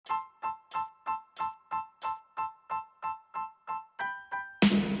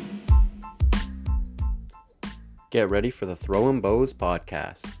Get ready for the Throwin' Bows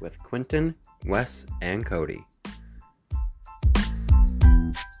podcast with Quentin, Wes, and Cody.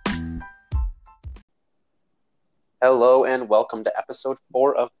 Hello and welcome to episode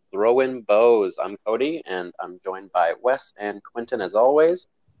 4 of Throwin' Bows. I'm Cody and I'm joined by Wes and Quentin as always.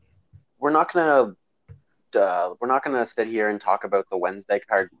 We're not gonna sit here and talk about the Wednesday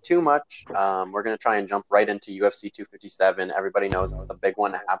card too much. We're gonna try and jump right into UFC 257. Everybody knows the big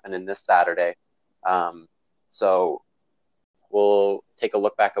one happening this Saturday. So we'll take a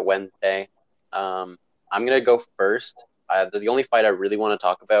look back at Wednesday. I'm going to go first. The only fight I really want to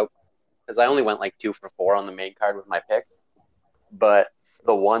talk about, because I only went like 2 for 4 on the main card with my pick, but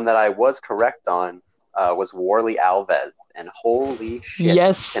the one that I was correct on was Warlley Alves, and holy shit.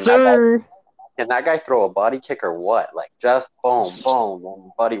 Yes, sir. Can that guy throw a body kick or what? Like, just boom, boom,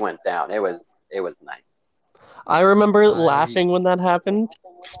 and buddy went down. It was nice. I remember laughing when that happened,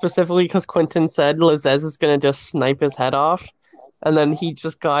 specifically because Quentin said Lazzez is going to just snipe his head off, and then he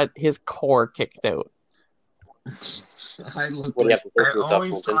just got his core kicked out. I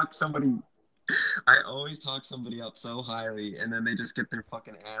always talk somebody up so highly, and then they just get their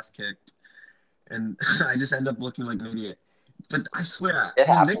fucking ass kicked, and I just end up looking like an idiot. But I swear,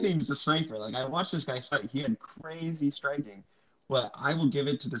 his nickname's the Sniper. Like, I watched this guy fight. He had crazy striking. But I will give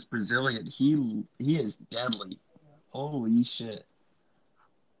it to this Brazilian. He is deadly. Holy shit.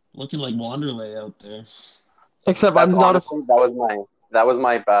 Looking like Wanderlei out there. Except I'm not honestly, that was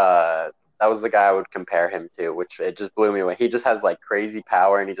the guy I would compare him to, which it just blew me away. He just has like crazy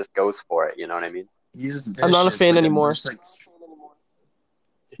power and he just goes for it, you know what I mean? He's vicious. I'm not a fan anymore.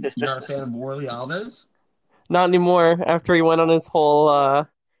 You're not a fan of Warlley Alves? Not anymore, after he went on his whole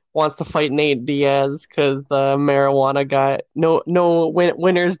wants to fight Nate Diaz because the marijuana guy. No,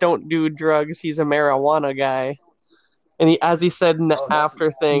 winners don't do drugs. He's a marijuana guy, and as he said in the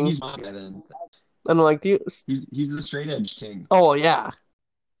after thing, he's my guy then. And I'm like, he's the straight edge king. Oh yeah,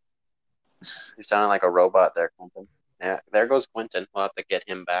 you're sounding like a robot there, Quentin. Yeah, there goes Quentin. We'll have to get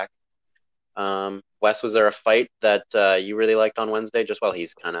him back. Wes, was there a fight that you really liked on Wednesday? Just while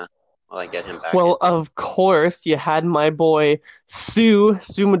I get him back. Well, of course, you had my boy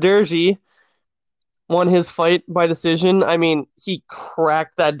Sumudaerji won his fight by decision. I mean, he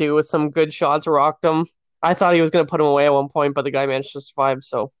cracked that dude with some good shots, rocked him. I thought he was going to put him away at one point, but the guy managed to survive,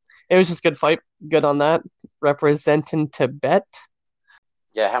 so it was just a good fight. Good on that. Representing Tibet.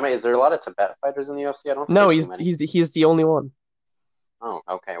 Yeah, is there a lot of Tibet fighters in the UFC? I don't think No, he's the only one. Oh,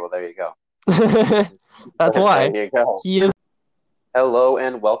 okay, well, there you go. That's why. There you go. He is. Hello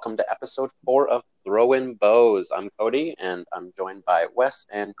and welcome to episode 4 of Throwin' Bows. I'm Cody and I'm joined by Wes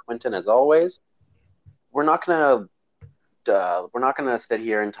and Quentin as always. We're not gonna sit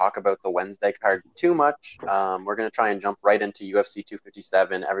here and talk about the Wednesday card too much. We're gonna try and jump right into UFC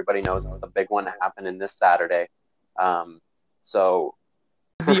 257. Everybody knows the big one happening this Saturday. So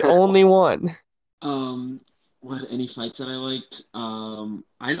the only one. Any fights that I liked?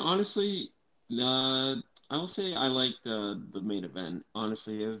 I honestly, I will say I liked the main event.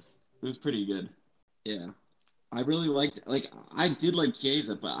 Honestly, it was pretty good. Yeah, I really liked. I did like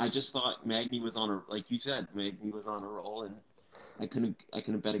Chiesa, but I just thought Magny was on a roll, and I couldn't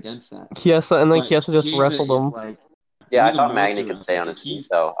bet against that. Chiesa just wrestled him. I thought Magny could stay on his feet,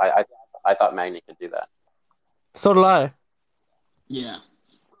 though. I thought Magny could do that. So did I. Yeah.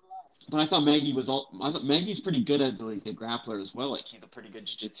 But I thought Magny's pretty good as a grappler as well. Like, he's a pretty good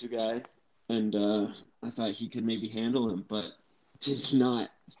jiu-jitsu guy. And I thought he could maybe handle him, but it's not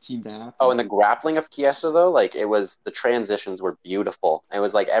seemed to happen. Oh, and the grappling of Chiesa, though, the transitions were beautiful. It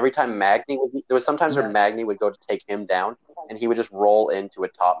was like every time there was sometimes where Magny would go to take him down, and he would just roll into a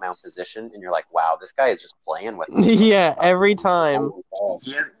top mount position, and you're like, wow, this guy is just playing with him. Yeah, every time.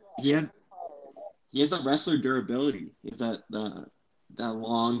 He has that wrestler durability. He's that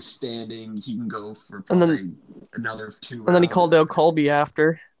long-standing, he can go for probably another 2 rounds. And then he called out Colby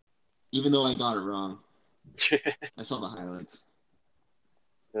after. Even though I got it wrong. I saw the highlights.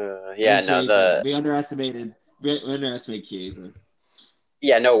 We underestimated Chiesa.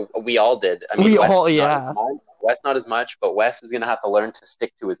 Yeah, no, we all did. I mean, Wes not as much, but Wes is going to have to learn to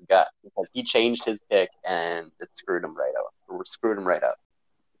stick to his gut because he changed his pick and it screwed him right up.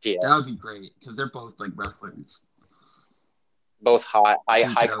 Yeah. That would be great because they're both like wrestlers. Both high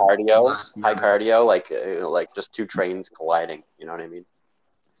cardio, like just 2 trains colliding. You know what I mean?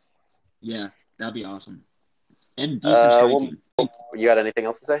 Yeah, that'd be awesome. And decent striking. You got anything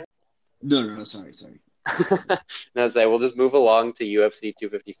else to say? No, sorry. No, we'll just move along to UFC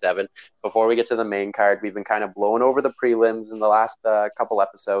 257. Before we get to the main card, we've been kind of blowing over the prelims in the last couple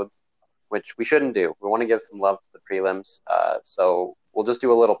episodes, which we shouldn't do. We want to give some love to the prelims. So we'll just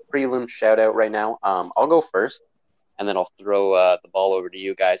do a little prelim shout out right now. I'll go first. and then I'll throw the ball over to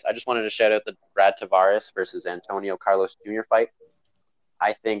you guys. I just wanted to shout out the Brad Tavares versus Antonio Carlos Jr. fight.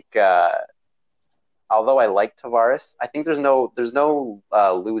 I think, although I like Tavares, I think there's no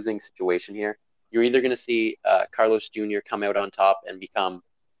losing situation here. You're either going to see Carlos Jr. come out on top and become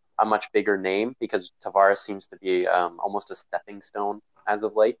a much bigger name because Tavares seems to be almost a stepping stone as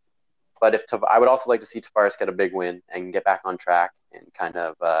of late. But I would also like to see Tavares get a big win and get back on track and kind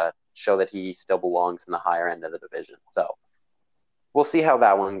of show that he still belongs in the higher end of the division. So we'll see how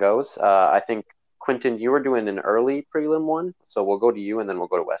that one goes. I think, Quentin, you were doing an early prelim one, so we'll go to you and then we'll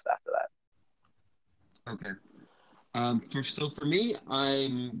go to West after that. Okay. So for me,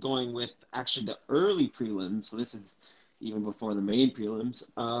 I'm going with actually the early prelims. So this is even before the main prelims.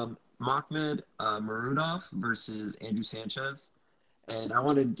 Makhmud Murudov versus Andrew Sanchez. And I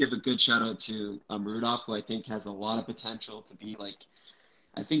want to give a good shout out to Murudov, who I think has a lot of potential to be like,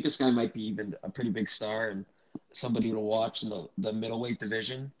 I think this guy might be even a pretty big star and somebody to watch in the middleweight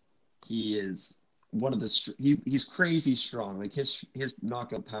division. He is one of he's crazy strong. Like his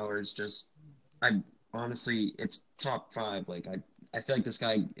knockout power is just, honestly, it's top 5. Like I feel like this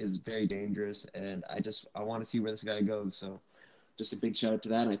guy is very dangerous, and I want to see where this guy goes. So just a big shout out to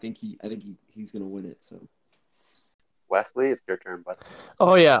that. And I think he's gonna win it. So. Wesley, it's your turn, bud.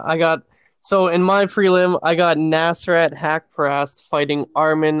 Oh yeah, so in my prelim, I got Nasrat Haqparast fighting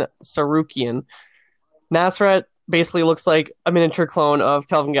Arman Sarukian. Nasrat basically looks like a miniature clone of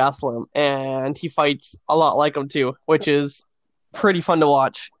Kelvin Gastelum, and he fights a lot like him too, which is pretty fun to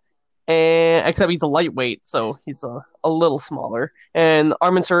watch. And except he's a lightweight, so he's a little smaller. And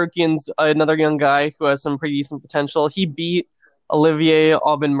Arman Sarukian's another young guy who has some pretty decent potential. He beat Olivier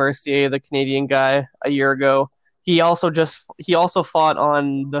Aubin-Mercier, the Canadian guy, a year ago. He also fought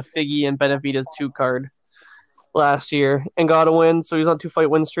on the Figgy and Benavidez 2 card last year and got a win, so he's on 2-fight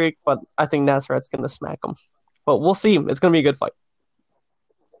win streak, but I think Nasrat's going to smack him. But we'll see. It's going to be a good fight.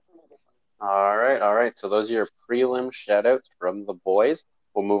 All right. So those are your prelim shout-outs from the boys.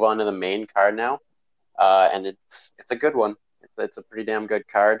 We'll move on to the main card now, and it's a good one. It's a pretty damn good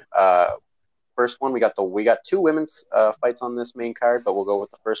card. First one, we got 2 women's fights on this main card, but we'll go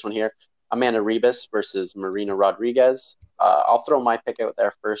with the first one here. Amanda Ribas versus Marina Rodriguez. I'll throw my pick out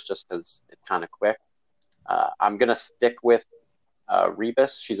there first just because it's kind of quick. I'm going to stick with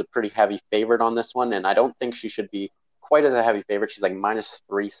Ribas. She's a pretty heavy favorite on this one, and I don't think she should be quite as a heavy favorite. She's like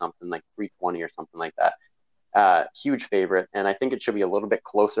 -3 something, like 320 or something like that. Huge favorite, and I think it should be a little bit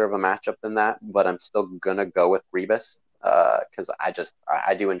closer of a matchup than that, but I'm still going to go with Ribas because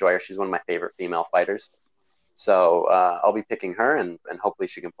I do enjoy her. She's one of my favorite female fighters. So I'll be picking her, and hopefully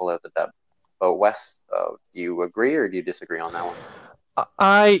she can pull out the dub. But Wes, do you agree or do you disagree on that one?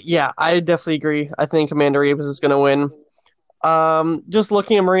 I definitely agree. I think Amanda Ribas is going to win. Just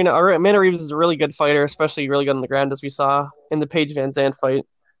looking at Amanda Ribas is a really good fighter, especially really good on the ground, as we saw in the Paige Van Zandt fight.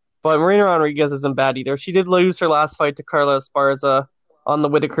 But Marina Rodriguez isn't bad either. She did lose her last fight to Carla Esparza on the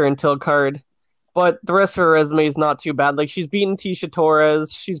Whitaker and Till card. But the rest of her resume is not too bad. Like, she's beaten Tisha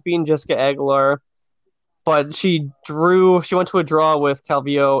Torres, she's beaten Jessica Aguilar, but she went to a draw with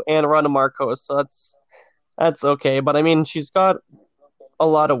Calvillo and Ronda Marcos, so that's okay. But I mean, she's got a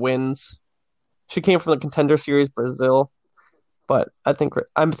lot of wins. She came from the Contender Series Brazil, but I think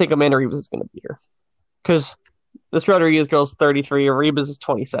Amanda Ribas is going to beat her because this Rodriguez girl's 33, Ribas is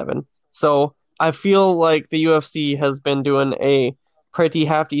 27. So I feel like the UFC has been doing a pretty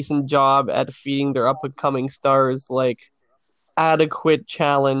half-decent job at defeating their up-and-coming stars, like adequate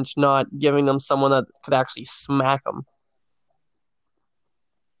challenge, not giving them someone that could actually smack them.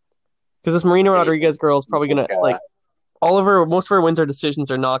 Because this Marina Rodriguez girl is probably going to, most of her wins or decisions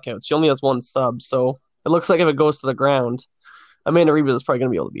are knockouts. She only has 1 sub, so it looks like if it goes to the ground, Amanda Ribas is probably going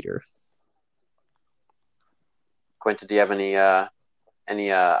to be able to beat her. Quinta, do you have any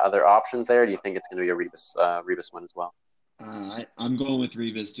other options there? Or do you think it's going to be a Ribas win as well? I'm going with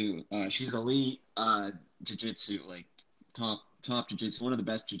Ribas too. She's elite jiu-jitsu, like top jiu-jitsu, one of the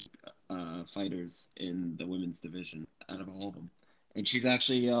best fighters in the women's division out of all of them. And she's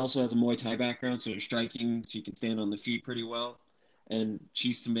actually also has a Muay Thai background, so her striking, she can stand on the feet pretty well. And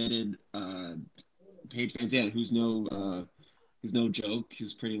she submitted Paige Van Zandt, who's no joke,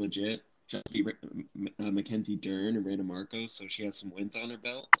 who's pretty legit. She beat Mackenzie Dern and Randa Marcos, so she has some wins on her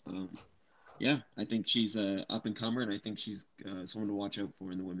belt. Yeah, I think she's an up-and-comer, and I think she's someone to watch out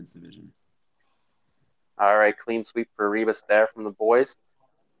for in the women's division. All right, clean sweep for Ribas there from the boys.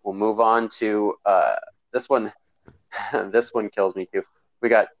 We'll move on to this one. This one kills me too. We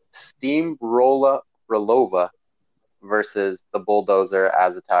got Steamrolova versus the Bulldozer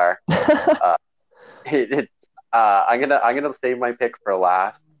Azatar. I'm gonna save my pick for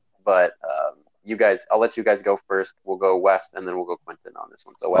last, but I'll let you guys go first. We'll go Wes, and then we'll go Quentin on this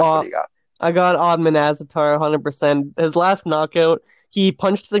one. So Wes, what do you got? I got Oddman Azatar 100%. His last knockout, he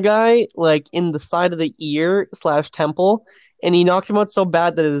punched the guy like in the side of the ear slash temple, and he knocked him out so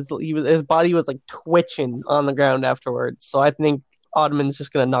bad that his body was like twitching on the ground afterwards. So I think Oddman's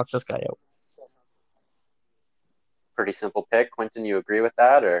just gonna knock this guy out. Pretty simple pick. Quentin, you agree with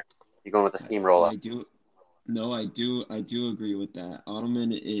that, or you going with the steamroller? I do. No, I do. I do agree with that.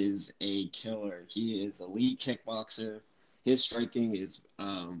 Ottoman is a killer. He is elite kickboxer. His striking is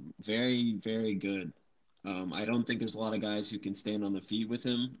very, very good. I don't think there's a lot of guys who can stand on the feet with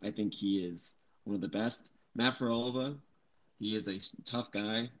him. I think he is one of the best. Matt Farolova, he is a tough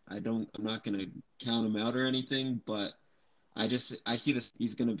guy. I'm not gonna count him out or anything, but I see this.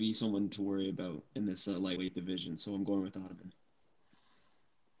 He's gonna be someone to worry about in this lightweight division. So I'm going with Ottoman.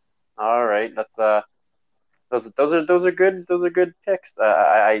 All right, that's those are good picks.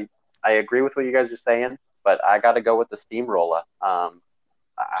 I agree with what you guys are saying, but I got to go with the steamroller. I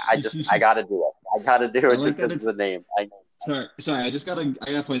got to do it. I got to do it just because of the name. Sorry. I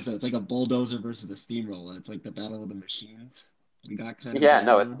gotta point out. It's like a bulldozer versus a steamroller. It's like the battle of the machines. We got kind of. Yeah,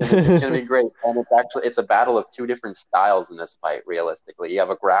 no, it's gonna be great, and it's a battle of two different styles in this fight. Realistically, you have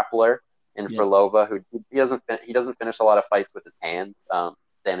a grappler in Frolova who he doesn't finish a lot of fights with his hands,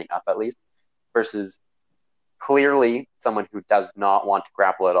 standing up at least, versus clearly someone who does not want to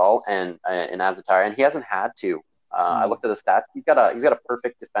grapple at all, and in Azatar, and he hasn't had to. I looked at the stats. He's got a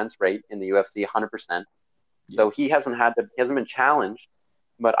perfect defense rate in the UFC, 100%. So he hasn't been challenged.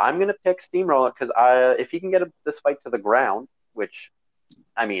 But I'm gonna pick Steamroller because if he can get this fight to the ground, which,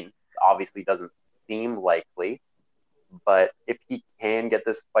 I mean, obviously doesn't seem likely, but if he can get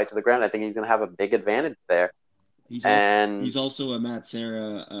this fight to the ground, I think he's gonna have a big advantage there. He's also a Matt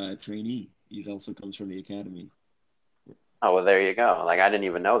Serra trainee. He also comes from the academy. Oh, well, there you go. Like, I didn't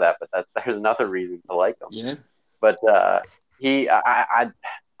even know that, but there's another reason to like him. Yeah. But I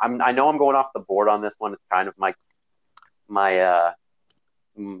know I'm going off the board on this one. It's kind of my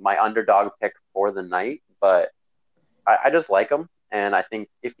underdog pick for the night, but I just like him. And I think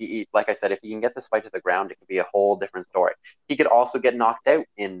if he can get this fight to the ground, it could be a whole different story. He could also get knocked out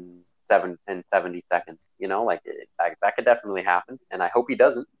in 70 seconds. You know, like that could definitely happen, and I hope he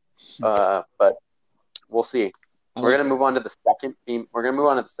doesn't. But we'll see. We're gonna move on to the second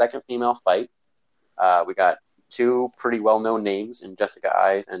female fight. We got two pretty well-known names in Jessica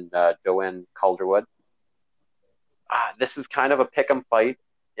Eye and Joanne Calderwood. This is kind of a pick'em fight,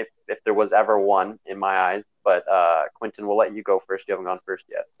 if there was ever one in my eyes. But Quentin, we'll let you go first. You haven't gone first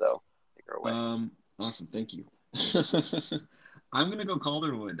yet, so take her away. Awesome, thank you. I'm gonna go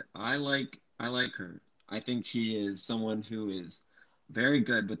Calderwood. I like her. I think she is someone who is very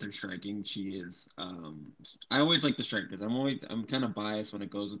good with her striking. She is. I always like the strikers. I'm kind of biased when it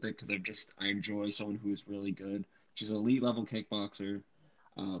goes with it because I enjoy someone who is really good. She's an elite level kickboxer.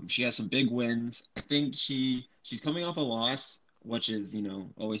 She has some big wins. I think she's coming off a loss, which is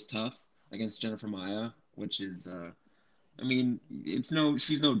always tough against Jennifer Maia, which is. I mean,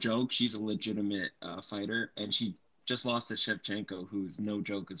 she's no joke. She's a legitimate fighter, and she just lost to Shevchenko, who's no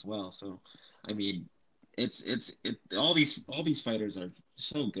joke as well. So, I mean, all these fighters are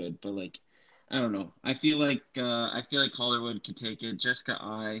so good, but like, I don't know. I feel like Calderwood can take it. Jessica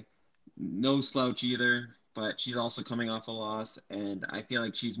Eye, no slouch either, but she's also coming off a loss, and I feel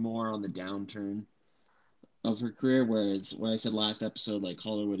like she's more on the downturn of her career, whereas when I said last episode, like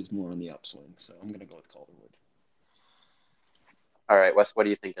Calderwood is more on the upswing. So I'm gonna go with Calderwood. All right, Wes, what are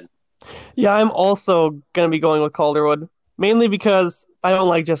you thinking? Yeah, I'm also gonna be going with Calderwood, mainly because I don't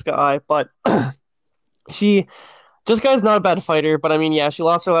like Jessica Eye, but Jessica is not a bad fighter. But I mean, yeah, she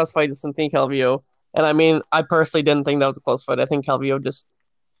lost her last fight to Cynthia Calvillo, and I mean, I personally didn't think that was a close fight. I think Calvillo just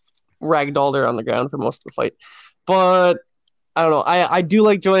ragdolled her on the ground for most of the fight. But I don't know. I do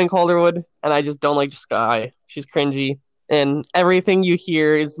like Joanne Calderwood, and I just don't like Jessica Eye. She's cringy, and everything you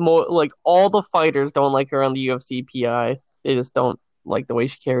hear is more like all the fighters don't like her on the UFC PI. They just don't like the way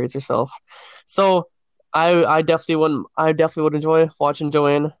she carries herself. So I definitely would enjoy watching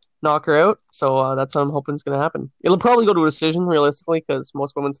Joanne knock her out. So that's what I'm hoping is going to happen. It'll probably go to a decision realistically because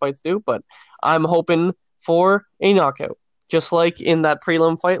most women's fights do, but I'm hoping for a knockout. Just like in that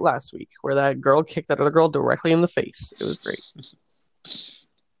prelim fight last week, where that girl kicked that other girl directly in the face. It was great.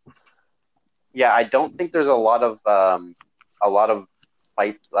 Yeah, I don't think there's a lot of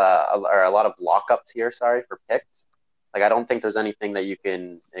fights or a lot of lockups here. Sorry for picks. Like, I don't think there's anything that you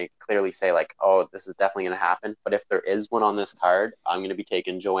can clearly say like, oh, this is definitely going to happen. But if there is one on this card, I'm going to be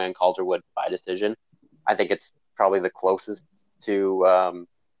taking Joanne Calderwood by decision. I think it's probably the closest to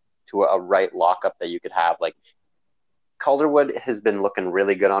a right lockup that you could have. Like, Calderwood has been looking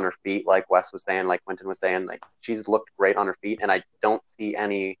really good on her feet, like Wes was saying, like Quinton was saying. Like she's looked great on her feet, and I don't see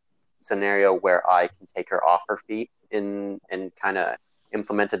any scenario where I can take her off her feet and kind of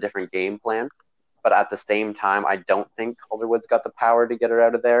implement a different game plan. But at the same time, I don't think Calderwood's got the power to get her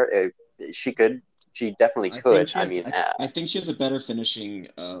out of there. She could, she definitely could. I think she has a better finishing.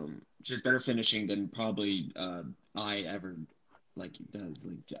 She has better finishing than probably I ever does.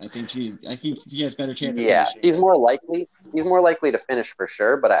 I think she has better chance of finishing. He's more likely to finish for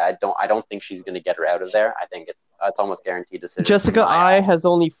sure, but I don't think she's going to get her out of there. I think it's almost guaranteed decision. Jessica Eye has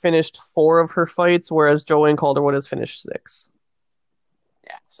only finished 4 of her fights, whereas Joanne Calderwood has finished 6.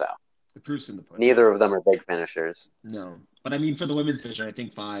 Yeah, so the proof's in the pudding. Neither of them are big finishers. No, but I mean for the women's division, I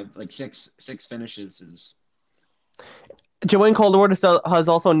think 6 finishes is. Joanne Calderwood has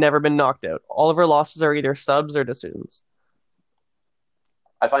also never been knocked out. All of her losses are either subs or decisions.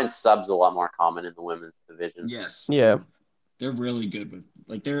 I find subs a lot more common in the women's division. Yes. Yeah. They're really good with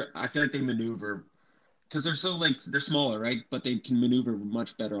I feel like they maneuver because they're so they're smaller, right? But they can maneuver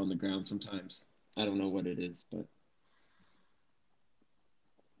much better on the ground sometimes. I don't know what it is, but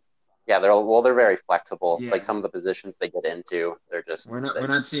yeah, they're very flexible. Yeah. Like some of the positions they get into, they're just we're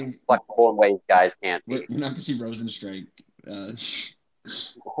not seeing flexible in ways guys can't be. We're not gonna see Rosenstrike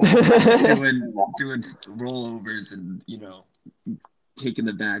doing rollovers and taking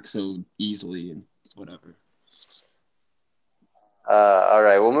the back so easily and whatever. All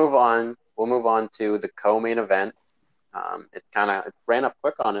right, we'll move on. We'll move on to the co-main event. It ran up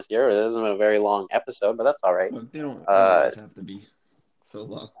quick on us here. It isn't a very long episode, but that's all right. Well, they don't always have to be so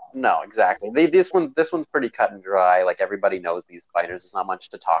long. No, exactly. This one's pretty cut and dry. Like everybody knows these fighters. There's not much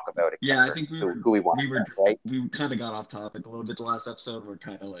to talk about. Yeah, I think who we want. Right? We kind of got off topic a little bit the last episode. We're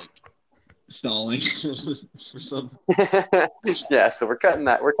kind of stalling for some. Yeah, so we're cutting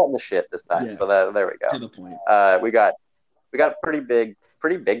the shit this time. Yeah, so there we go. To the point. We got a pretty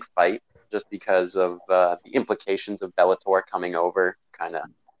big fight just because of the implications of Bellator coming over. Kind of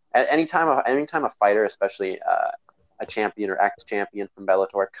anytime a fighter, especially a champion or ex-champion from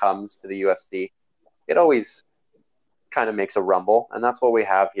Bellator, comes to the UFC, it always kind of makes a rumble, and that's what we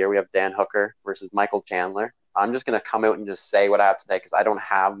have here. We have Dan Hooker versus Michael Chandler. I'm just going to come out and just say what I have to say because I don't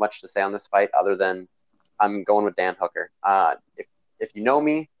have much to say on this fight other than I'm going with Dan Hooker. If you know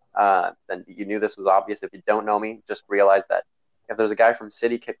me, then you knew this was obvious. If you don't know me, just realize that if there's a guy from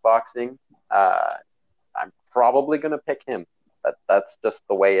City Kickboxing, I'm probably going to pick him. That's just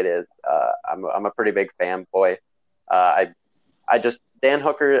the way it is. I'm a pretty big fanboy. Dan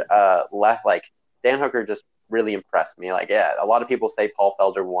Hooker Dan Hooker just really impressed me. A lot of people say Paul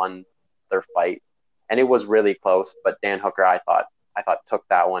Felder won their fight, and it was really close. But Dan Hooker, I thought took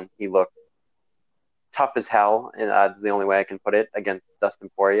that one. He looked tough as hell, and that's the only way I can put it, against Dustin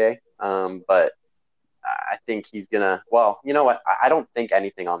Poirier. But I think he's gonna. Well, you know what? I don't think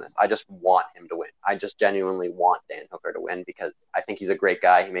anything on this. I just want him to win. I just genuinely want Dan Hooker to win because I think he's a great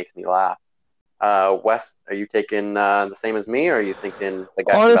guy. He makes me laugh. Wes, are you taking the same as me, or are you thinking the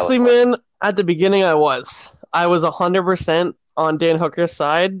guy? Honestly, man, at the beginning I was 100% on Dan Hooker's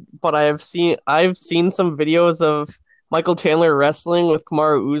side, but I've seen some videos of Michael Chandler wrestling with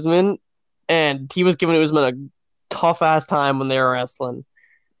Kamaru Usman, and he was giving Usman a tough ass time when they were wrestling.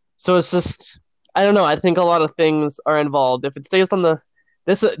 So it's just, I don't know. I think a lot of things are involved. If it stays on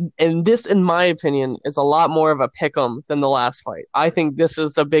this, in my opinion, is a lot more of a pick'em than the last fight. I think this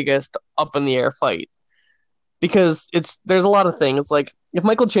is the biggest up in the air fight because there's a lot of things. Like if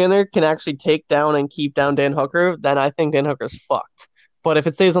Michael Chandler can actually take down and keep down Dan Hooker, then I think Dan Hooker's fucked. But if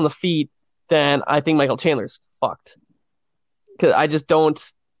it stays on the feet, then I think Michael Chandler's fucked. Because I just don't.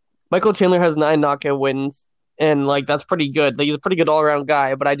 Michael Chandler has 9 knockout wins, and that's pretty good. He's a pretty good all around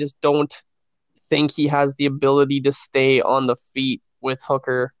guy, but I just don't think he has the ability to stay on the feet with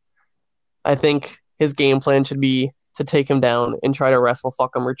Hooker. I think his game plan should be to take him down and try to wrestle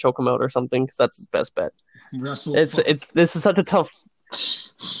fuck him or choke him out or something, because that's his best bet. This is such a tough.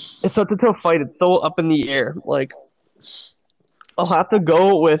 It's such a tough fight. It's so up in the air. I'll have to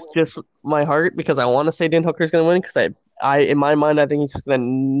go with just my heart because I want to say Dan Hooker's gonna win because I in my mind I think he's just gonna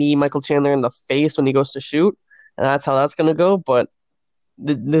knee Michael Chandler in the face when he goes to shoot, and that's how that's gonna go. But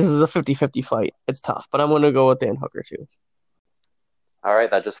this is a 50-50 fight. It's tough, but I'm gonna go with Dan Hooker too. All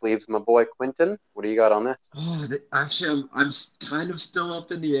right, that just leaves my boy Quinton. What do you got on this? Actually, I'm kind of still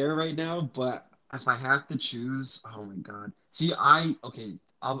up in the air right now, but if I have to choose, oh my god. See,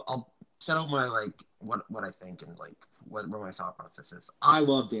 I'll set out my what I think and what my thought process is. I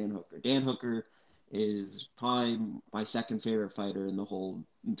love Dan Hooker. Dan Hooker is probably my second favorite fighter in the whole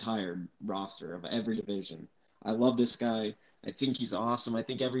entire roster of every division. I love this guy. I think he's awesome. I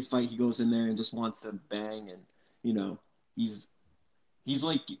think every fight he goes in there and just wants to bang and he's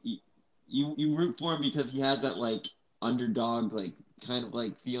like you root for him because he has that like underdog like kind of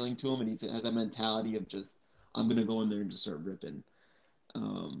like feeling to him, and he has that mentality of just I'm gonna go in there and just start ripping.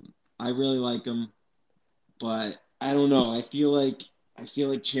 I really like him, but I don't know. I feel like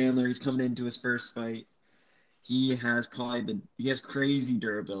Chandler. He's coming into his first fight. He has crazy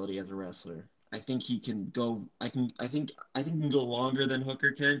durability as a wrestler. I think he can go. I think he can go longer than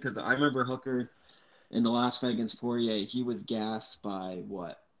Hooker can because I remember Hooker in the last fight against Poirier. He was gassed by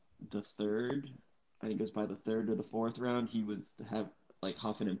what the third. I think it was by the third or the fourth round. He was have like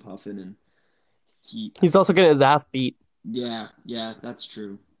huffing and puffing, and he He's also getting his ass beat. yeah, that's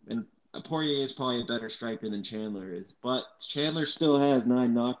true. And Poirier is probably a better striker than Chandler is, but Chandler still has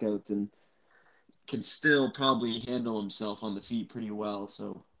 9 knockouts and can still probably handle himself on the feet pretty well.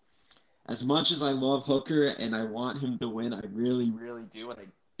 So as much as I love Hooker and I want him to win, I really, really do, and I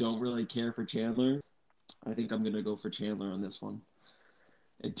don't really care for Chandler. I think I'm gonna go for Chandler on this one.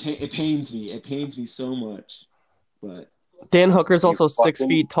 It pains me. It pains me so much, but Dan Hooker's You also 6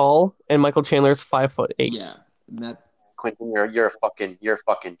 feet tall, and Michael Chandler's 5'8". yeah, and that Quentin, you're a fucking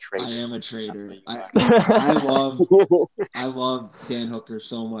traitor. I am a traitor. I I love Dan Hooker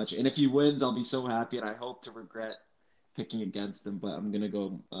so much, and if he wins, I'll be so happy, and I hope to regret picking against him. But I'm gonna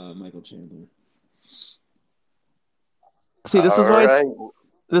go Michael Chandler. See, All right.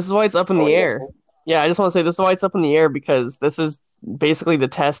 this is why it's up in Oh, the yeah. air. Yeah, I just want to say this is why it's up in the air because this is basically the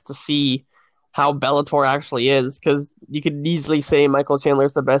test to see how Bellator actually is. Because you could easily say Michael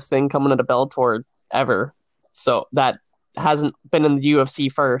Chandler's the best thing coming out of Bellator ever. So that hasn't been in the UFC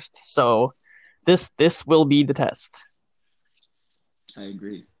first. So this will be the test. I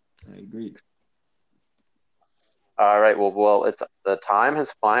agree. All right. Well, it's the time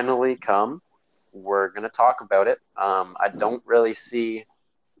has finally come. We're gonna talk about it. I don't really see.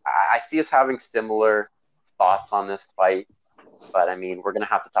 I see us having similar thoughts on this fight, but I mean, we're gonna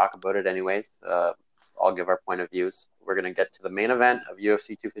have to talk about it anyways. I'll give our point of views. We're gonna get to the main event of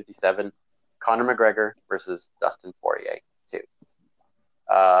UFC 257: Conor McGregor versus Dustin Poirier. Two.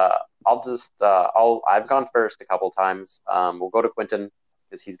 I've gone first a couple times. We'll go to Quentin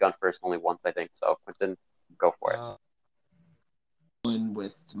because he's gone first only once, I think. So Quentin, go for it. Going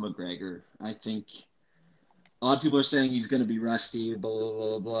with McGregor, I think a lot of people are saying he's going to be rusty, blah blah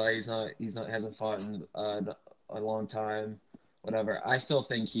blah blah. He's not hasn't fought in a long time, whatever. I still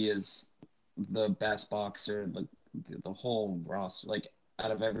think he is the best boxer, like the whole roster, like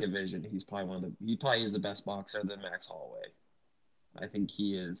out of every division, he probably is the best boxer than Max Holloway. I think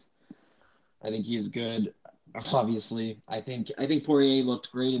he is. I think he is good. Obviously, I think Poirier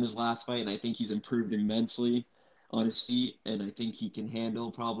looked great in his last fight, and I think he's improved immensely on his feet, and I think he can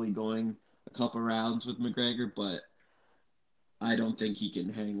handle probably going a couple rounds with McGregor, but I don't think he can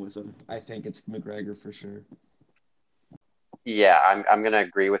hang with him. I think it's McGregor for sure. Yeah, I'm gonna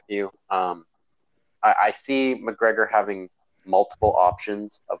agree with you. I see McGregor having multiple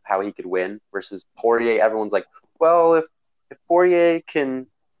options of how he could win versus Poirier. Everyone's like, well, if Poirier can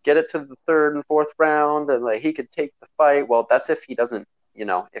get it to the third and fourth round and like he could take the fight, well, that's if he doesn't,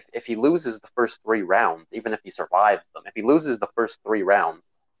 if he loses the first 3 rounds, even if he survives them, if he loses the first 3 rounds,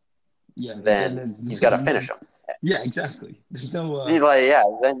 Yeah, then he's got to finish him. Yeah, exactly. There's no.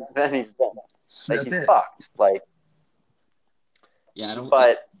 Then he's done. Like he's fucked. Like, yeah, I don't.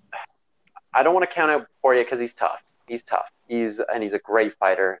 But I don't want to count out Poirier because he's tough. He's tough. He's a great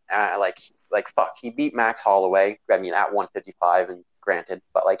fighter. Fuck, he beat Max Holloway. I mean, at 155, and granted,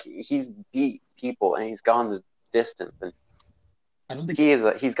 but like he's beat people and he's gone the distance, and I don't think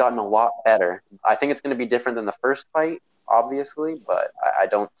he's gotten a lot better. I think it's going to be different than the first fight, obviously, but I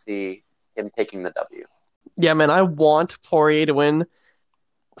don't see him taking the W. Yeah, man, I want Poirier to win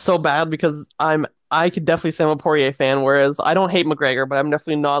so bad because I could definitely say I'm a Poirier fan, whereas I don't hate McGregor, but I'm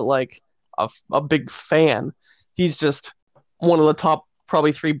definitely not like a big fan. He's just one of the top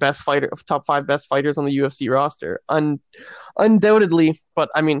probably top 5 best fighters on the UFC roster, undoubtedly. But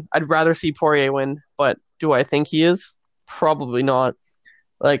I mean, I'd rather see Poirier win. But do I think he is? Probably not.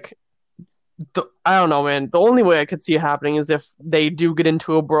 Like, I don't know, man. The only way I could see it happening is if they do get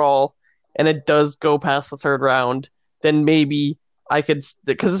into a brawl and it does go past the third round, then maybe I could,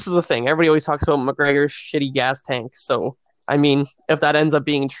 because this is the thing. Everybody always talks about McGregor's shitty gas tank. So, I mean, if that ends up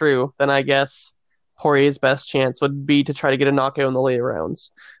being true, then I guess Poirier's best chance would be to try to get a knockout in the later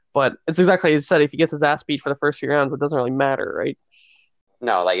rounds. But it's exactly as you said. If he gets his ass beat for the first 3 rounds, it doesn't really matter, right?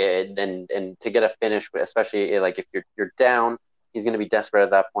 No, like and to get a finish, especially like if you're down, he's going to be desperate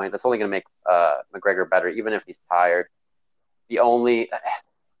at that point. That's only going to make McGregor better, even if he's tired. I only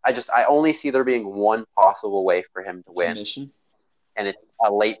see there being one possible way for him to win, submission. and it's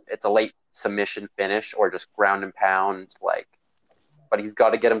a late submission finish or just ground and pound, but he's got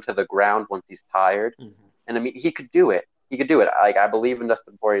to get him to the ground once he's tired. Mhm. And I mean, he could do it. Like, I believe in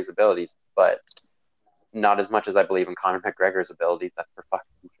Dustin Poirier's abilities, but not as much as I believe in Conor McGregor's abilities. That's for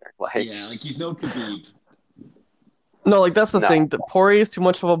fucking sure. Like he's no Khabib. No, like that's the thing. The Poirier is too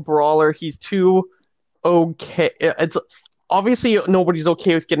much of a brawler. He's too okay. It's obviously nobody's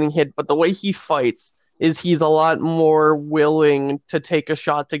okay with getting hit, but the way he fights is he's a lot more willing to take a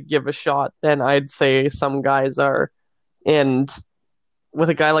shot to give a shot than I'd say some guys are. And with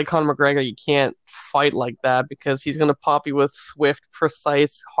a guy like Conor McGregor, you can't fight like that because he's gonna pop you with swift,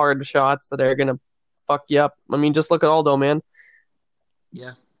 precise, hard shots that are gonna fuck you up. I mean, just look at Aldo, man.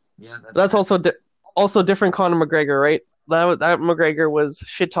 Yeah. That's also different Conor McGregor, right? That McGregor was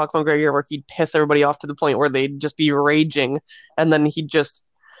shit talk McGregor where he'd piss everybody off to the point where they'd just be raging, and then he'd just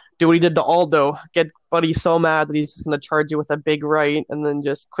do what he did to Aldo, get Buddy so mad that he's just gonna charge you with a big right, and then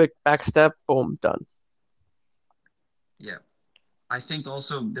just quick back step, boom, done. Yeah. I think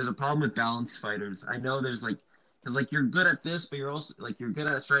also there's a problem with balanced fighters. I know there's because you're good at this, but you're also you're good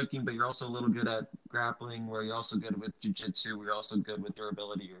at striking, but you're also a little good at grappling, where you're also good with jiu-jitsu, where you're also good with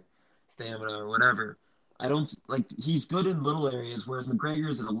durability or stamina or whatever. I don't he's good in little areas, whereas McGregor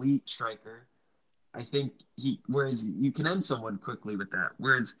is an elite striker. I think whereas you can end someone quickly with that.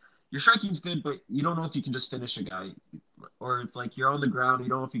 Whereas your striking's good, but you don't know if you can just finish a guy, or if you're on the ground, you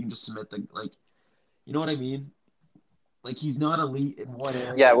don't know if you can just submit you know what I mean? He's not elite in one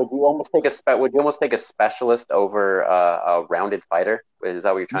area. Yeah, would you almost take a specialist over a rounded fighter? Is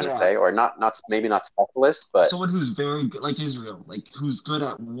that what you're trying to say? Or maybe not specialist, but someone who's very good, like Israel, who's good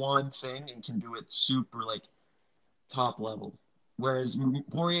at one thing and can do it super top level. Whereas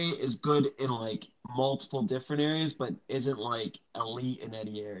Poirier is good in multiple different areas, but isn't elite in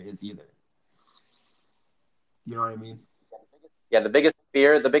any areas either. You know what I mean? Yeah, the biggest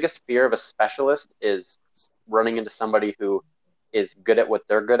fear of a specialist is running into somebody who is good at what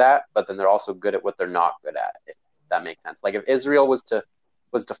they're good at, but then they're also good at what they're not good at, if that makes sense. Like if Israel was to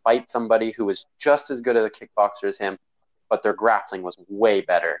fight somebody who was just as good as a kickboxer as him, but their grappling was way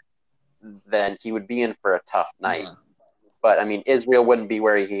better, then he would be in for a tough night. Yeah. But I mean, Israel wouldn't be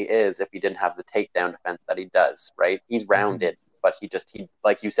where he is if he didn't have the takedown defense that he does, right? He's rounded, but he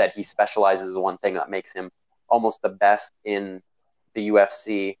like you said, he specializes in one thing that makes him almost the best in the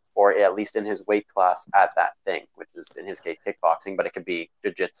UFC, or at least in his weight class at that thing, which is in his case kickboxing, but it could be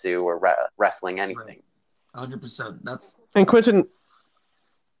jiu-jitsu or wrestling, anything. 100%. That's and Quentin.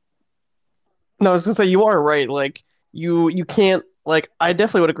 No, I was gonna say you are right. You can't. I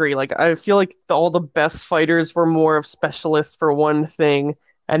definitely would agree. I feel like all the best fighters were more of specialists for one thing,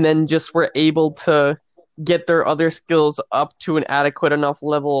 and then just were able to get their other skills up to an adequate enough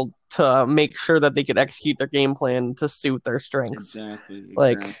level to make sure that they could execute their game plan to suit their strengths. Exactly.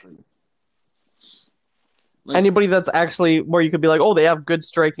 Anybody that's actually where you could be like, oh, they have good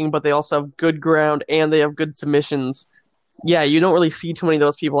striking, but they also have good ground and they have good submissions. Yeah, you don't really see too many of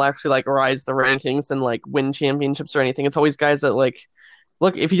those people actually rise the rankings and win championships or anything. It's always guys that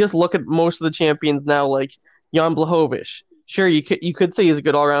look, if you just look at most of the champions now, Jan Blachowicz. Sure, you could say he's a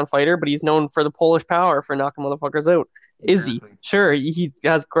good all-around fighter, but he's known for the Polish power for knocking motherfuckers out. Exactly. Izzy, sure, he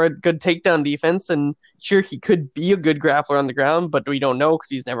has good takedown defense, and sure, he could be a good grappler on the ground, but we don't know because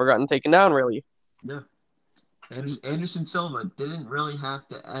he's never gotten taken down, really. Yeah. And Anderson Silva didn't really have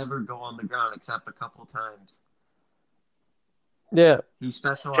to ever go on the ground except a couple times. Yeah. He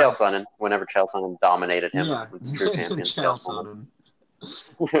specialized. Chael Sonnen, whenever Chael Sonnen dominated him. Yeah. Chael Sonnen.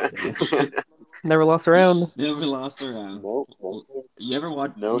 Never lost a round. Nope. You ever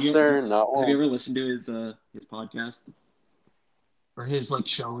watch? No, sir. Not one. Have you ever listened to his podcast or his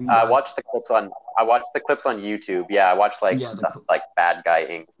show? I watched the clips on YouTube. Yeah, I watched Bad Guy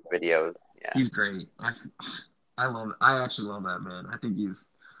Inc. videos. Yeah, he's great. I actually love that man. I think he's.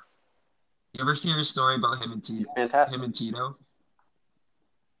 You ever hear a story about him and Tito? Fantastic. Him and Tito.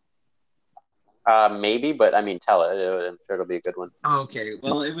 Maybe, but I mean, tell it. I'm sure it'll be a good one. Oh, okay.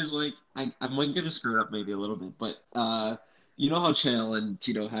 Well, it was I'm going to screw it up maybe a little bit, but you know how Chael and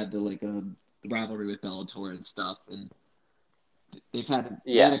Tito had the rivalry with Bellator and stuff, and they've had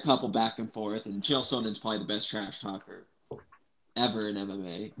a couple back and forth, and Chael Sonnen's probably the best trash talker ever in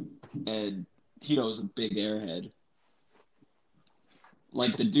MMA, and Tito's a big airhead.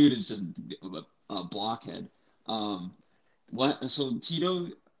 The dude is just a blockhead. So Tito.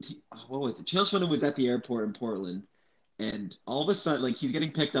 What was it? Chael Sonnen was at the airport in Portland, and all of a sudden, he's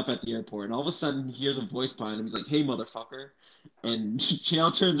getting picked up at the airport, and all of a sudden, he hears a voice behind him. He's like, "Hey, motherfucker!" And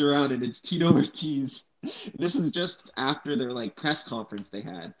Chael turns around, and it's Tito Ortiz. This is just after their press conference they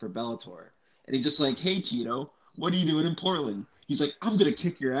had for Bellator, and he's just like, "Hey, Tito, what are you doing in Portland?" he's like, I'm gonna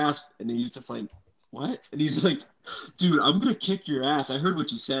kick your ass, and he's just like, what? And he's like, dude, I'm gonna kick your ass. I heard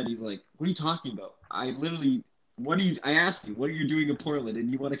what you said. He's like, what are you talking about? I asked you, what are you doing in Portland,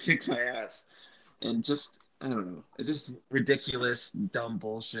 and you want to kick my ass? And just, I don't know. It's just ridiculous, dumb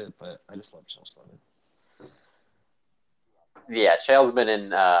bullshit, but I just love Chael Sonnen. Yeah, Chael's been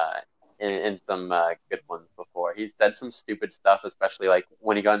in some good ones before. He's said some stupid stuff, especially like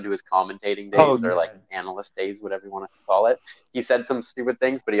when he got into his commentating days or like analyst days, whatever you want to call it. He said some stupid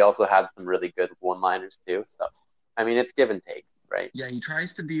things, but he also had some really good one-liners too. So, I mean, it's give and take, right? Yeah, he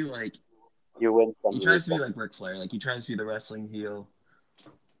tries to be like you win. He tries to be like Ric Flair. Like he tries to be the wrestling heel,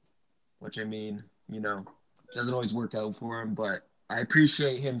 which I mean, doesn't always work out for him. But I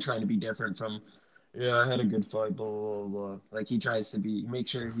appreciate him trying to be different from. Yeah, I had a good fight, blah, blah, blah. Like, he tries to make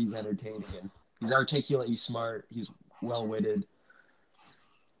sure he's entertaining. And he's articulate, he's smart, he's well-witted.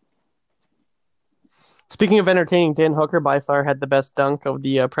 Speaking of entertaining, Dan Hooker by far had the best dunk of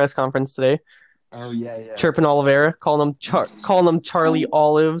the press conference today. Oh, yeah. Chirping Oliveira, calling him Charlie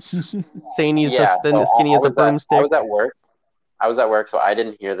Olives, saying he's just as skinny as a broomstick. I was at work, so I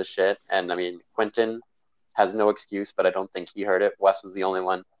didn't hear the shit. And, I mean, Quentin has no excuse, but I don't think he heard it. Wes was the only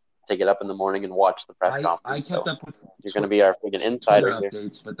one to get up in the morning and watch the press conference. I kept up with you're going to be our freaking insider updates, here.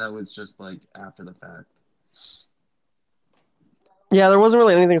 But that was just like after the fact. Yeah, there wasn't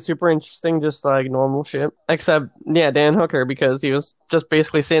really anything super interesting, just like normal shit. Except, Dan Hooker, because he was just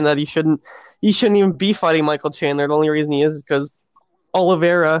basically saying that he shouldn't even be fighting Michael Chandler. The only reason he is because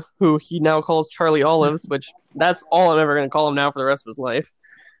Oliveira, who he now calls Charlie Olives, which that's all I'm ever going to call him now for the rest of his life.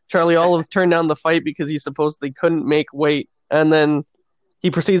 Charlie Olives turned down the fight because he supposedly couldn't make weight, and then he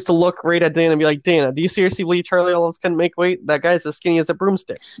proceeds to look right at Dana and be like, Dana, do you seriously believe Charlie Olives couldn't make weight? That guy's as skinny as a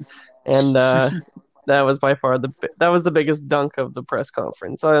broomstick. And that was by far the biggest dunk of the press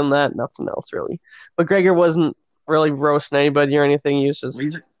conference. Other than that, nothing else really. But Gregor wasn't really roasting anybody or anything. He was just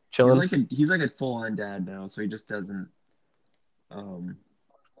chilling. He's like a full-on dad now, so he just doesn't.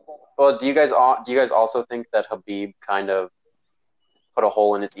 Well, do you guys also think that Khabib kind of put a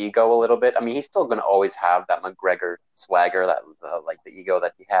hole in his ego a little bit? I mean, he's still going to always have that McGregor swagger, that like the ego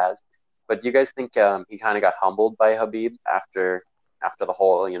that he has. But do you guys think he kind of got humbled by Khabib after the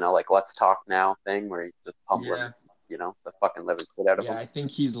whole, like, let's talk now thing where he's just humbling, the fucking living shit out of him? Yeah, I think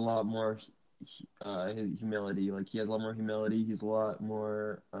he's a lot more his humility. Like, he has a lot more humility. He's a lot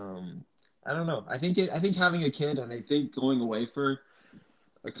more. I don't know. I think having a kid and I think going away for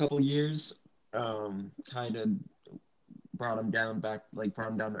a couple years, kind of brought him down to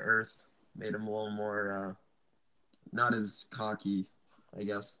earth, made him a little more not as cocky, I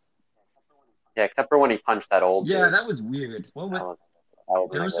guess. Yeah, except for when he punched that old dude. Yeah, that was weird.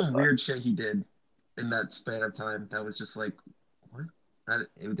 There was some weird shit he did in that span of time that was just like, what?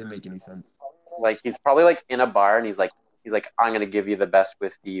 It didn't make any sense. Like, he's probably like in a bar and he's like, I'm gonna give you the best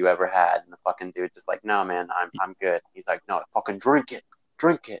whiskey you ever had, and the fucking dude just like, no man, I'm good. He's like, no, fucking drink it.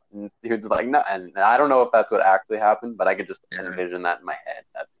 And the dude's like, no. And I don't know if that's what actually happened, but I could just envision that in my head.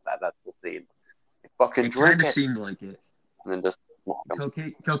 That's the scene. Like, fucking drink it. It kind of seemed like it. And then just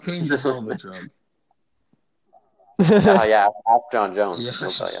cocaine's a hell of a drug. Yeah, ask John Jones. Yeah.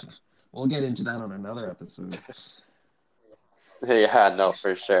 He'll tell you. We'll get into that on another episode. Yeah, no,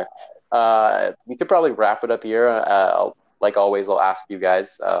 for sure. We could probably wrap it up here. Like always, I'll ask you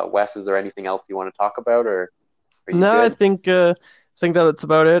guys. Wes, is there anything else you want to talk about, or are you No, good? I think that's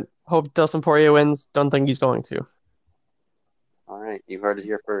about it. Hope Dustin Poirier wins. Don't think he's going to. All right, you heard it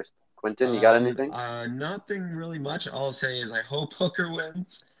here first. Quentin, you got anything? Nothing really much. All I'll say is I hope Hooker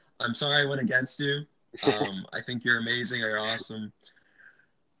wins. I'm sorry I went against you. I think you're amazing. You're awesome.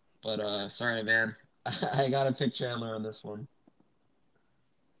 But sorry, man. I got to pick Chandler on this one.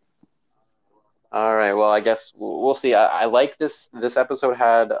 All right. Well, I guess we'll see. I like this. This episode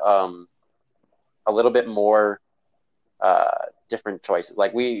had a little bit more different choices.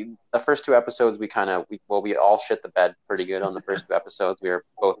 Like the first two episodes, we all shit the bed pretty good on the first two episodes. We were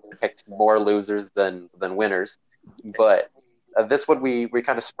both picked more losers than winners. But this one, we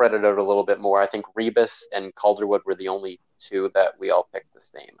kind of spread it out a little bit more. I think Rebus and Calderwood were the only two that we all picked the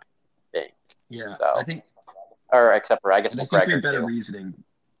same, I think. Yeah, so, I think. Or except for, I guess, McGregor. I think we had better reasoning.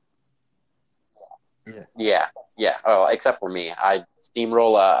 Yeah. Oh, except for me. I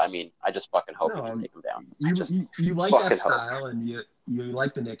steamroll. I mean, I just fucking hope you can take him down. You like that style, and you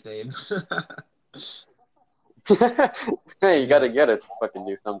like the nickname. Hey, you gotta get it. Fucking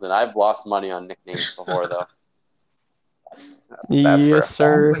do something. I've lost money on nicknames before, though. That's yes,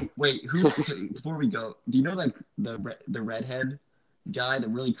 sir. Wait. Who? Before we go, do you know like the redhead guy, the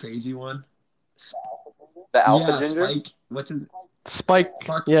really crazy one? The alpha ginger. Spike. What's his? Spike.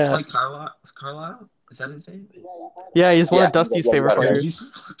 Spike Carlisle. Is that insane? Yeah, he's one Yeah, of Dusty's yeah, favorite right. Yeah, players. he's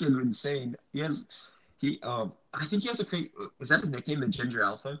fucking insane. I think he has a great. Is that his nickname, the Ginger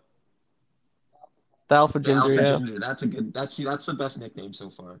Alpha? The Alpha The Ginger, Alpha yeah. Ginger. That's a good. That's the best nickname so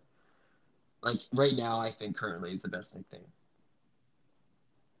far. Like right now, I think currently is the best nickname.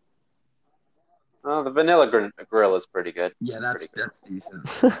 The Vanilla Gorilla is pretty good. Yeah, Pretty that's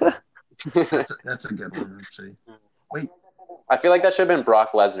decent. good. That's a good one actually. Wait. I feel like that should have been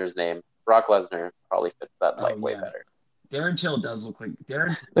Brock Lesnar's name. Brock Lesnar probably fits that Oh way yeah. better. Darren Till does look like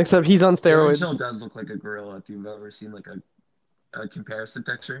Darren. Except he's on Darren Till steroids. does look like a gorilla if you've ever seen like a comparison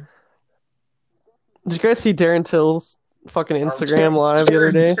picture. Did you guys see Darren Till's fucking Oh, Instagram live the other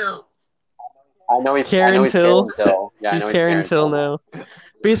Darren day? Till. I know he's Karen Till. Karen Till. Yeah, I He's know Karen Till now.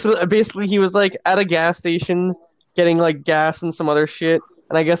 Basically, he was like at a gas station getting like gas and some other shit.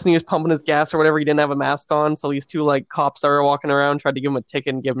 And I guess when he was pumping his gas or whatever, he didn't have a mask on. So these two like cops that were walking around tried to give him a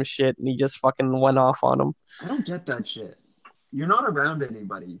ticket and give him shit, and he just fucking went off on him. I don't get that shit. You're not around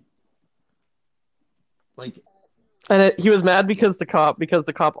anybody. Like, And he was mad because the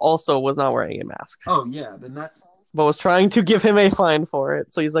cop also was not wearing a mask, oh yeah, then that's but was trying to give him a fine for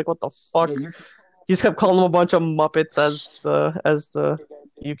it. So he's like, "What the fuck?" yeah, you're He just kept calling him a bunch of muppets as the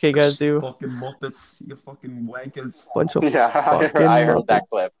UK guys do. fucking muppets, you fucking wankers. Bunch of Yeah, fucking I heard that muppets.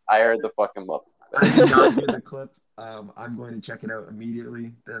 clip. I heard the fucking look. I did not hear the clip. I'm going to check it out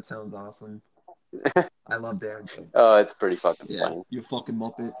immediately. That sounds awesome. I love Darren Till. Oh, it's pretty fucking Yeah, funny. you fucking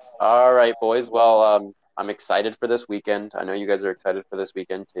muppets. All right, boys. Well, I'm excited for this weekend. I know you guys are excited for this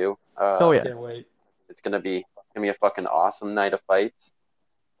weekend too. Oh yeah. Can't wait. It's gonna be a fucking awesome night of fights,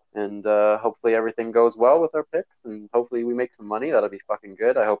 and hopefully everything goes well with our picks, and hopefully we make some money. That'll be fucking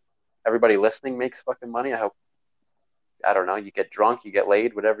good. I hope everybody listening makes fucking money. I hope, I don't know, you get drunk, you get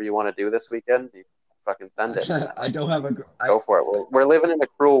laid, whatever you want to do this weekend, you fucking send it. I don't have a. Go for it. We're living in a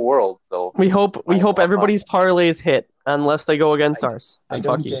cruel world, so We hope everybody's parlays hit unless they go against ours. I And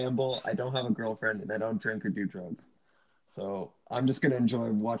don't fuck you. gamble. I don't have a girlfriend, and I don't drink or do drugs. So I'm just gonna enjoy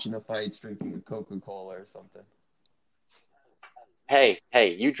watching the fights, drinking a Coca-Cola or something. hey,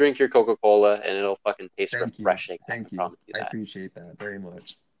 you drink your Coca-Cola and it'll fucking taste Thank you. refreshing. Thank I you. promise you I that. appreciate that very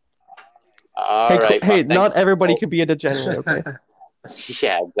much. All Hey, right. hey, well, not thanks. everybody could be a degenerate, okay?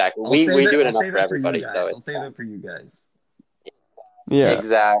 Yeah, exactly. I'll We save do it I'll enough save for it everybody, you guys. so I'll it's save it for you guys. Yeah.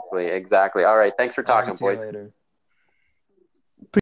 exactly. All right. Thanks for All right, talking, see you boys. later.